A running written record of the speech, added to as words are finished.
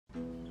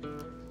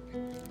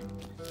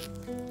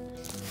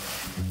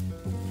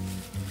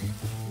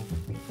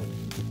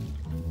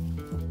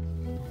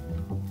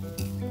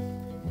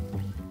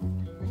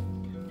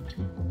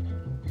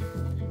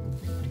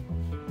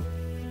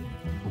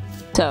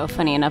So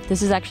funny enough,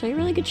 this is actually a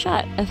really good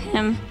shot of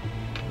him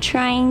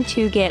trying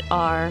to get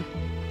our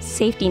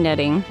safety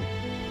netting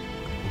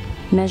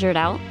measured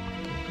out.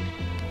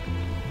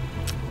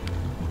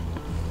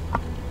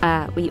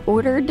 We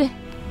ordered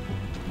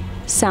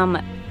some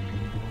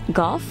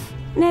golf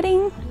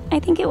netting, I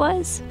think it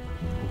was,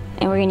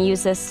 and we're gonna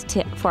use this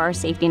for our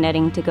safety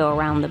netting to go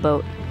around the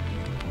boat.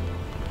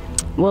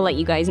 We'll let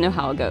you guys know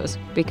how it goes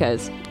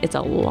because it's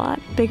a lot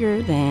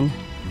bigger than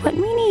what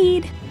we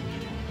need.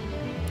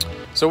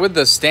 So with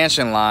the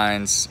stanchion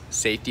lines,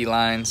 safety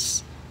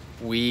lines,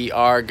 we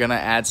are gonna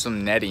add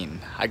some netting.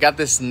 I got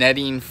this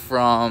netting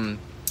from,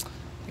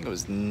 I think it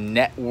was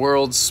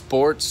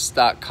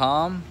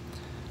networldsports.com.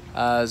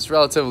 It's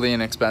relatively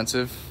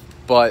inexpensive,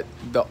 but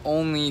the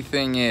only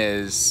thing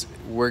is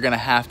we're gonna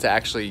have to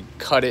actually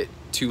cut it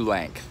to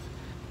length.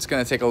 It's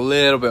gonna take a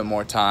little bit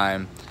more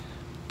time,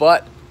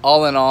 but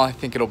all in all, I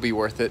think it'll be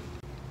worth it.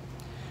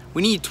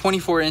 We need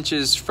 24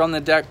 inches from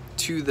the deck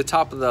to the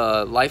top of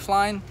the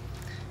lifeline.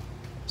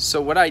 So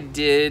what I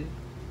did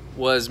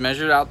was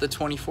measured out the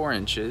 24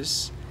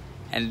 inches,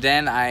 and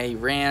then I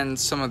ran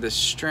some of the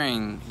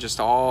string just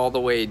all the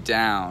way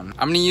down.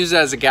 I'm gonna use it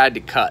as a guide to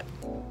cut.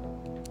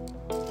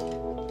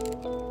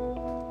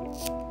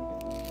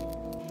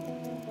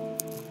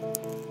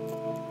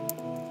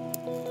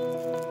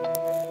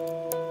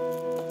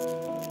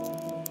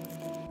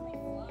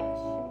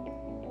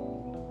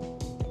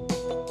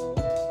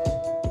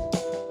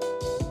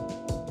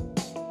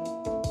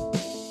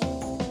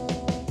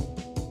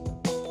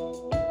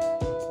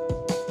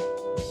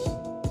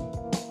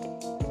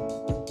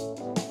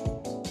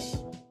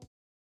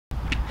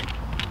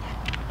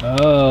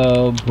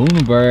 Oh,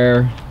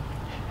 Boomer,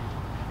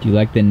 do you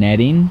like the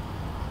netting?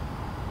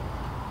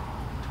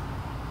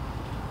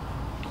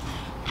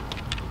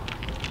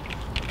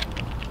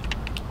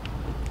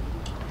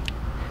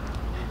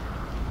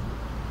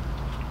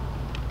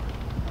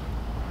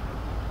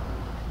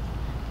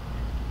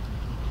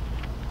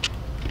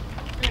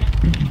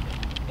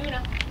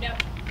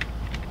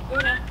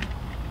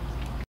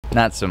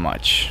 Not so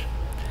much.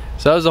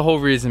 So that was the whole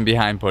reason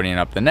behind putting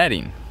up the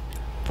netting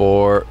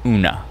for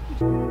Oona.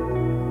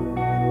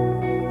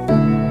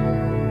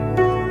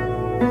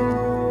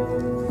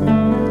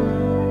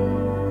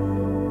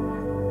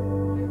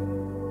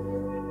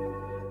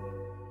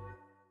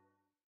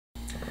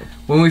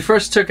 When we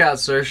first took out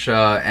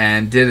Saoirse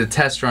and did a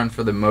test run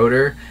for the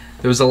motor,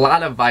 there was a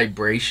lot of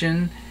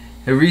vibration.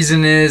 The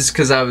reason is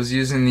because I was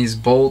using these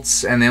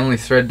bolts and they only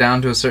thread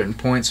down to a certain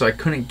point, so I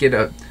couldn't get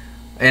a,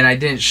 and I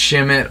didn't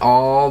shim it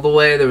all the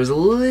way. There was a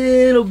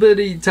little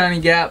bitty tiny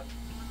gap,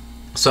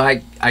 so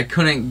I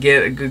couldn't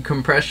get a good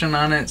compression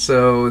on it,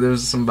 so there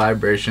was some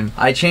vibration.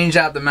 I changed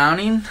out the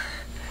mounting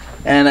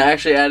and I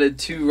actually added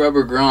 2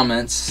 rubber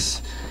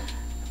grommets,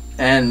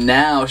 and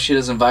now she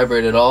doesn't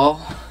vibrate at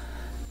all.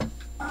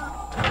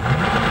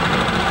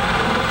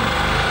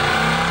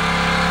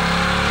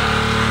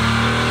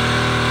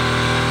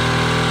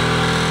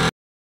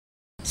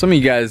 Some of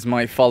you guys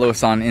might follow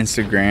us on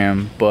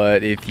Instagram,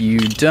 but if you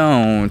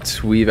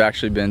don't, we've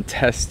actually been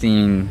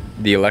testing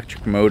the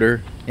electric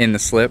motor in the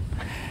slip.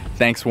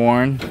 Thanks,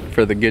 Warren,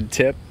 for the good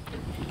tip.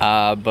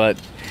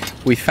 But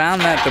we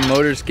found that the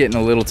motor's getting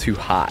a little too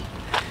hot.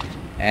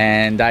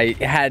 And I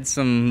had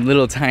some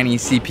little tiny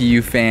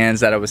CPU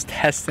fans that I was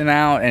testing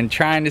out and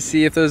trying to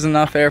see if there's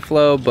enough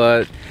airflow,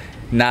 but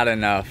not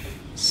enough.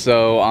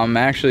 So I'm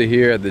actually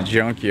here at the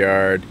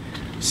junkyard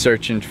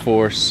searching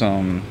for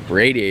some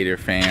radiator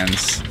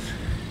fans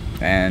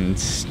and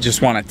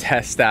just want to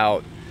test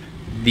out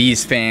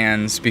these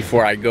fans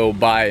before I go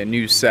buy a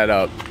new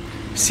setup,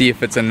 see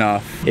if it's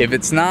enough. If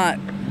it's not,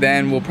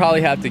 then we'll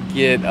probably have to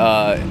get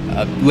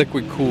a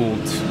liquid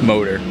cooled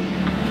motor.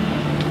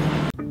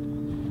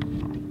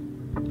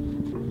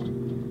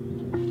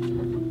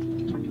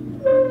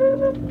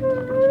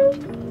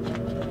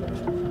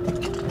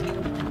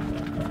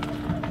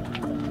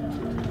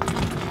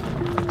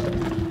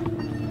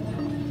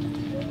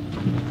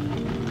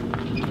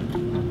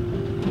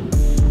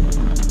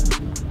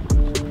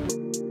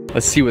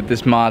 Let's see what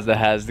this Mazda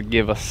has to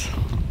give us.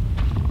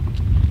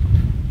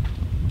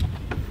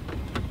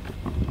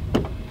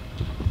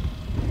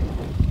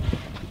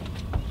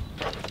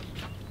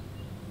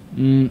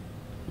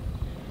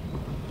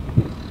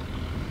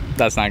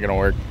 That's not gonna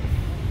work.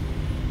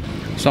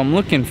 So I'm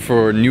looking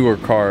for newer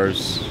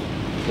cars,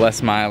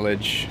 less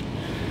mileage,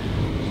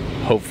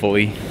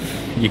 hopefully.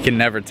 You can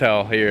never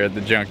tell here at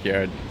the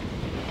junkyard.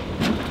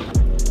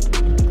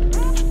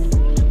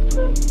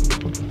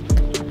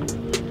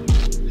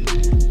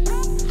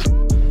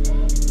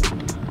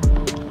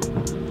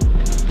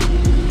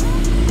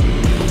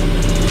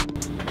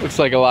 Looks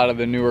like a lot of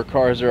the newer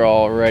cars are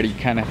already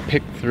kind of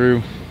picked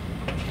through.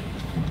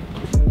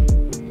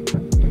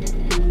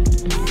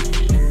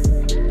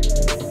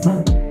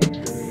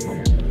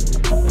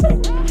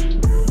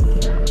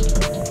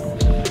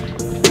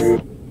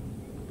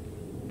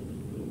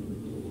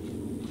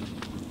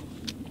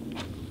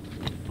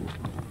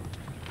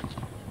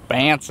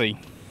 Fancy.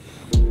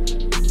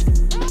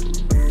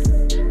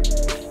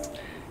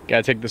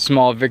 Gotta take the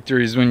small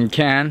victories when you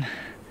can.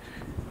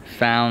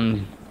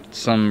 Found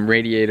some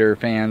radiator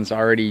fans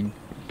already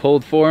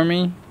pulled for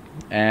me,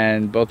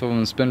 and both of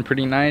them spin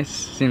pretty nice.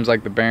 Seems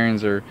like the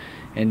bearings are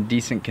in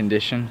decent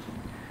condition.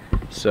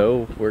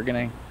 So we're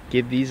gonna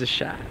give these a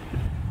shot.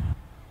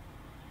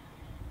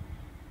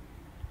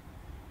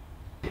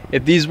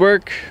 If these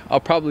work, I'll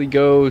probably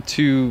go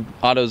to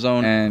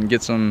AutoZone and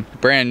get some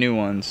brand new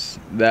ones.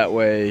 That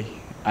way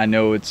I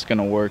know it's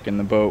gonna work in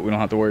the boat. We don't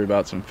have to worry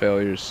about some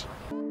failures.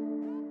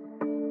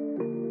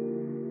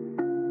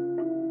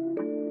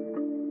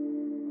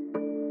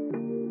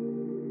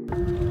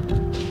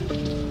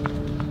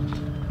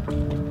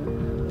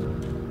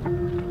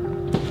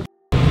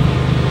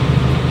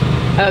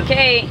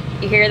 Okay,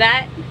 you hear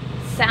that?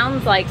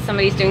 Sounds like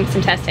somebody's doing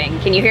some testing.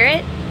 Can you hear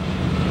it?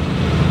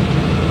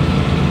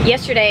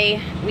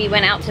 Yesterday, we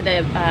went out to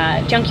the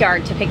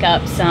junkyard to pick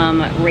up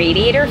some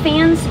radiator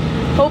fans,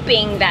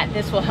 hoping that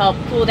this will help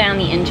cool down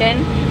the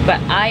engine,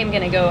 but I am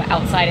gonna go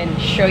outside and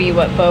show you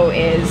what Beau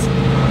is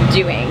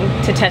doing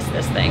to test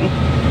this thing.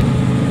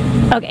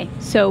 Okay,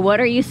 so what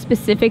are you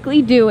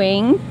specifically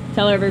doing?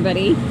 Tell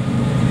everybody.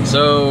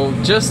 So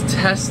just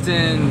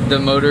testing the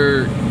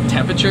motor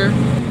temperature.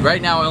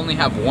 Right now I only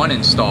have one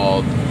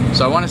installed,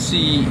 so I want to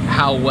see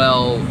how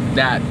well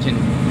that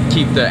can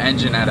keep the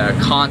engine at a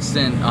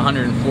constant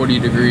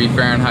 140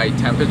 Fahrenheit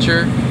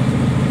temperature.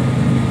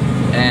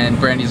 And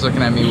Brandy's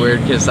looking at me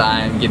weird because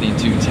I'm getting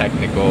too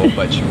technical,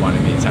 but she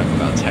wanted me to talk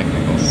about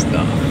technical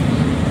stuff.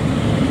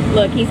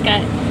 Look, he's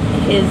got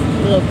his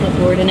little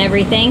clipboard and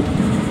everything.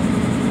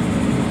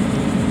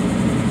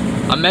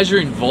 I'm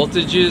measuring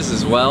voltages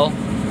as well,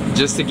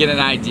 just to get an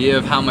idea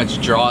of how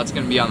much draw it's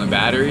going to be on the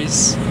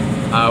batteries.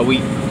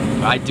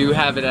 I do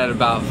have it at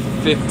about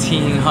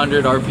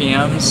 1500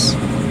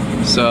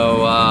 RPMs,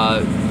 so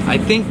I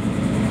think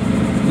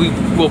we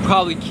will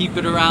probably keep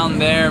it around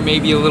there,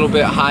 maybe a little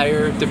bit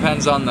higher,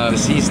 depends on the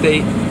sea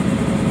state.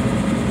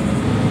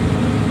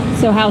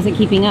 So how's it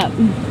keeping up?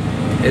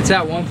 It's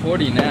at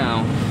 140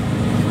 now,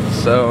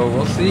 so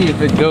we'll see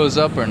if it goes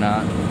up or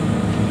not.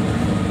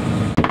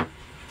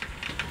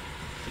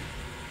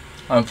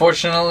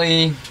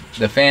 Unfortunately,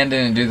 the fan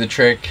didn't do the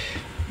trick.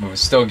 We were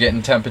still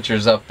getting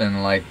temperatures up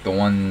in like the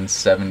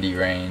 170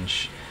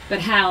 range. But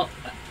how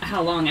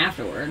long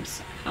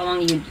afterwards? How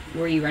long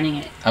were you running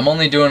it? I'm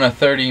only doing a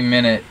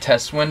 30-minute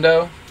test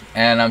window,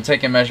 and I'm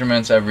taking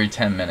measurements every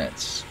 10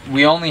 minutes.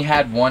 We only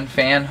had one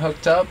fan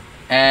hooked up,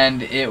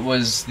 and it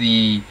was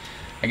I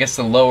guess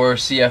the lower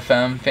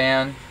CFM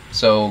fan,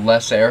 so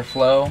less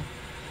airflow.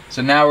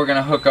 So now we're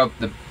gonna hook up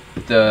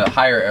the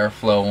higher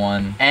airflow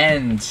one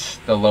and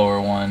the lower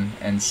one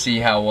and see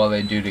how well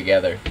they do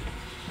together.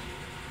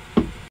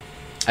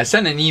 I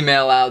sent an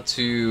email out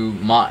to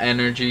Mott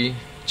Energy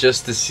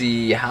just to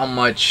see how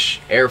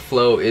much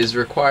airflow is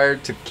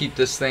required to keep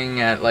this thing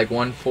at like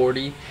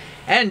 140,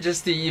 and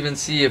just to even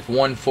see if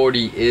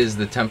 140 is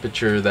the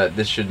temperature that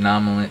this should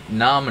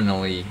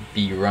nominally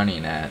be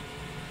running at.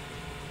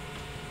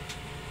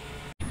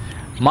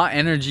 Mott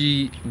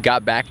Energy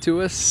got back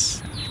to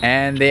us,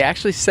 and they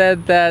actually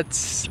said that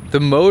the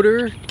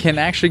motor can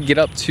actually get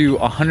up to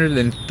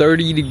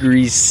 130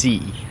 degrees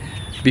C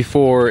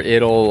before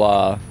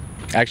it'll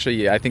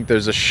actually, I think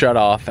there's a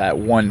shutoff at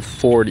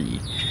 140,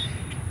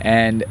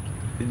 and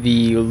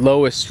the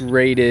lowest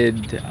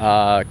rated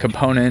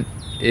component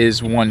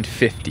is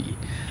 150.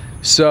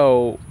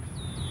 So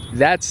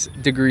that's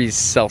degrees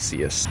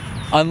Celsius.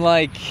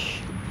 Unlike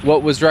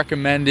what was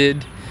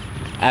recommended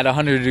at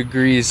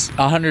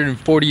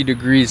 140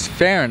 degrees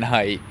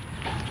Fahrenheit,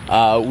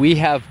 we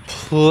have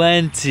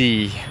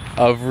plenty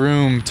of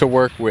room to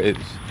work with.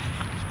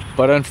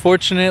 But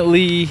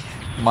unfortunately,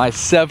 my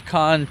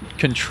Sevcon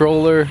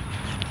controller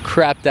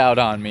crapped out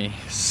on me,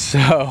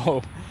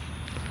 so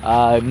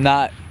I'm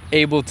not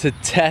able to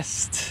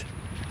test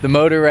the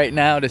motor right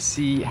now to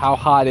see how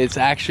hot it's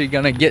actually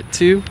gonna get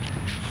to.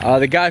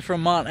 The guy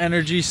from Mott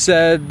Energy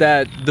said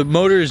that the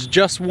motor is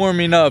just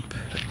warming up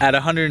at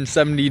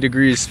 170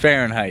 degrees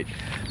Fahrenheit,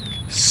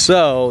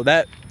 so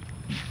that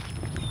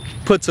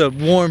puts a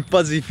warm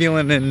fuzzy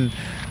feeling in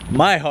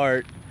my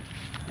heart,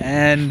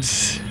 and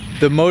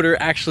the motor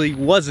actually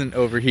wasn't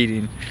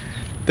overheating.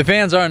 The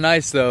fans are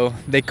nice though.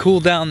 They cool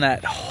down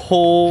that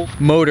whole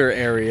motor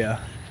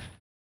area.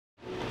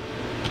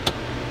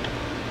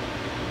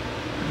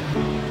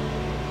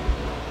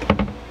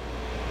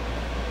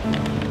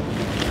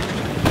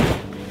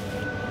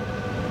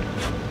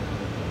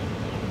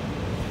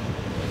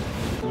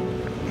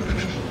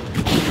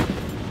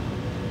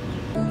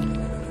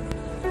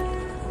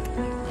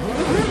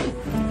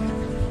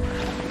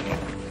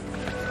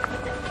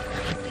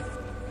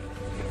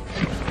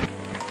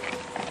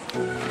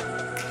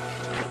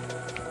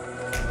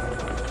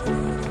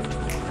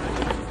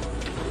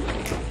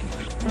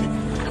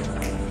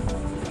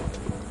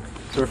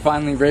 So we're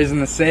finally raising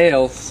the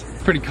sails.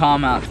 It's pretty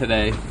calm out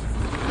today,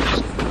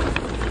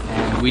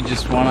 and we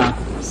just want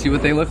to see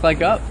what they look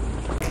like up.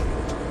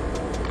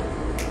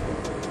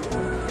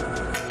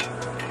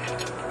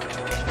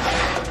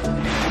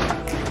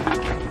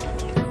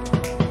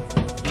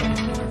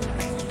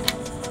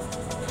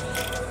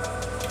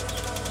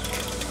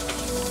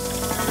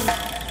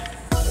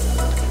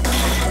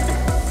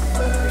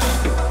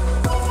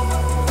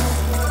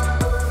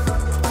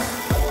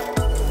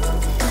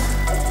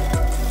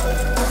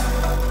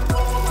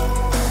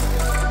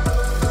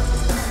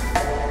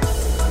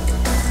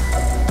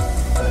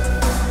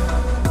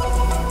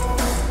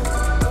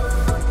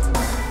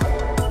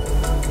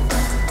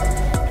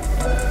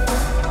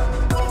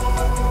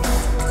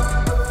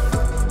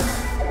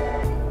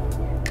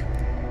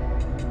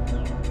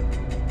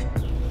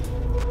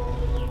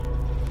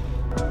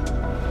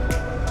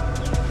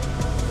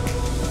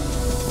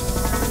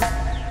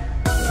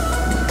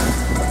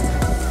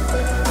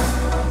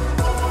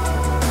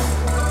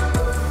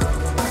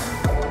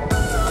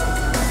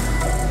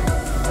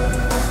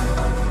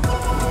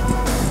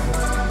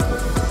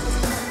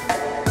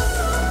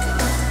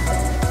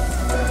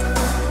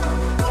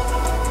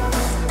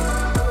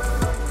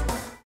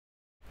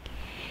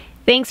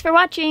 Thanks for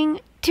watching.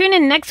 Tune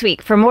in next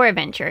week for more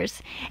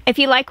adventures. If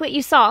you like what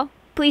you saw,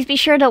 please be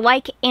sure to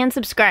like and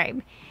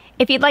subscribe.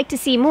 If you'd like to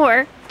see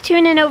more,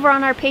 tune in over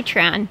on our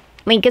Patreon.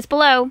 Link is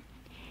below.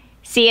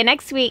 See you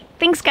next week.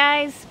 Thanks,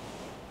 guys.